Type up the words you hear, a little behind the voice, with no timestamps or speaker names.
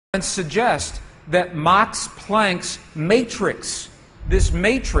and suggest that Max Planck's matrix, this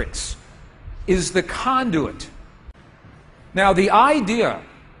matrix, is the conduit. Now, the idea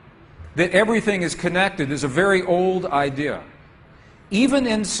that everything is connected is a very old idea. Even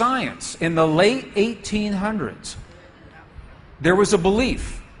in science, in the late 1800s, there was a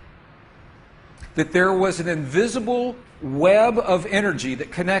belief that there was an invisible web of energy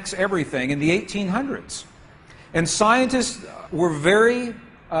that connects everything in the 1800s. And scientists were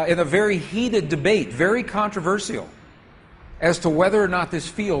in a very heated debate, very controversial, as to whether or not this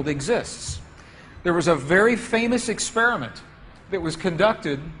field exists. There was a very famous experiment that was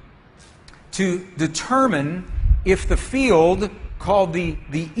conducted to determine if the field called the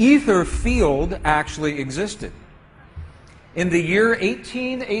Aether field actually existed. In the year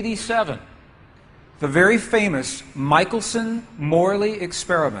 1887, the very famous Michelson-Morley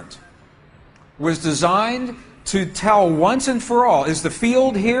experiment was designed to tell once and for all, is the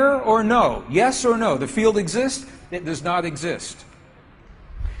field here or no? Yes or no? The field exists? It does not exist.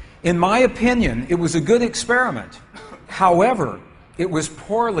 In my opinion, it was a good experiment. However, it was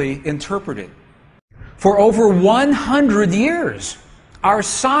poorly interpreted. For over 100 years, our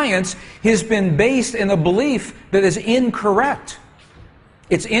science has been based in a belief that is incorrect.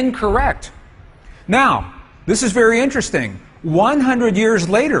 It's incorrect. Now, this is very interesting. 100 years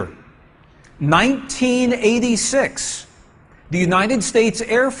later, 1986, the United States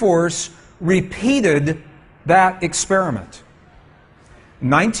Air Force repeated that experiment.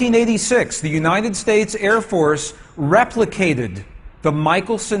 1986, the United States Air Force replicated the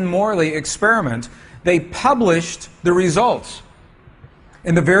Michelson-Morley experiment. They published the results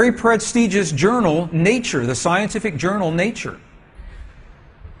in the very prestigious journal Nature, the scientific journal Nature.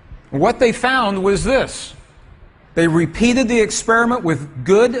 What they found was this. They repeated the experiment with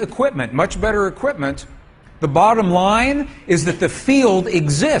good equipment, much better equipment. The bottom line is that the field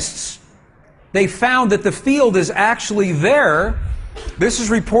exists. They found that the field is actually there. This is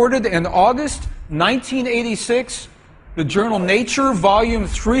reported in August 1986, the journal Nature, volume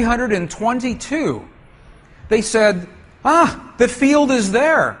 322. They said, the field is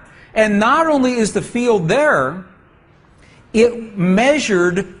there. And not only is the field there, it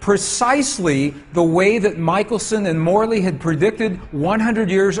measured precisely the way that Michelson and Morley had predicted 100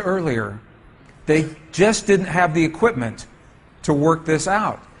 years earlier. They just didn't have the equipment to work this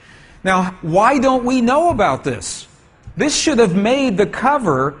out. Now, why don't we know about this? This should have made the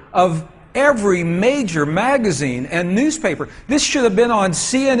cover of every major magazine and newspaper. This should have been on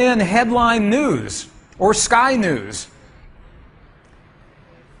CNN headline news or Sky News.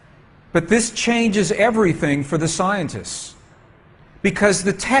 But this changes everything for the scientists, because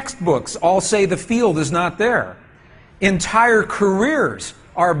the textbooks all say the field is not there. Entire careers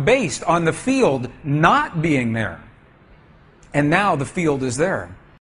are based on the field not being there. And now the field is there.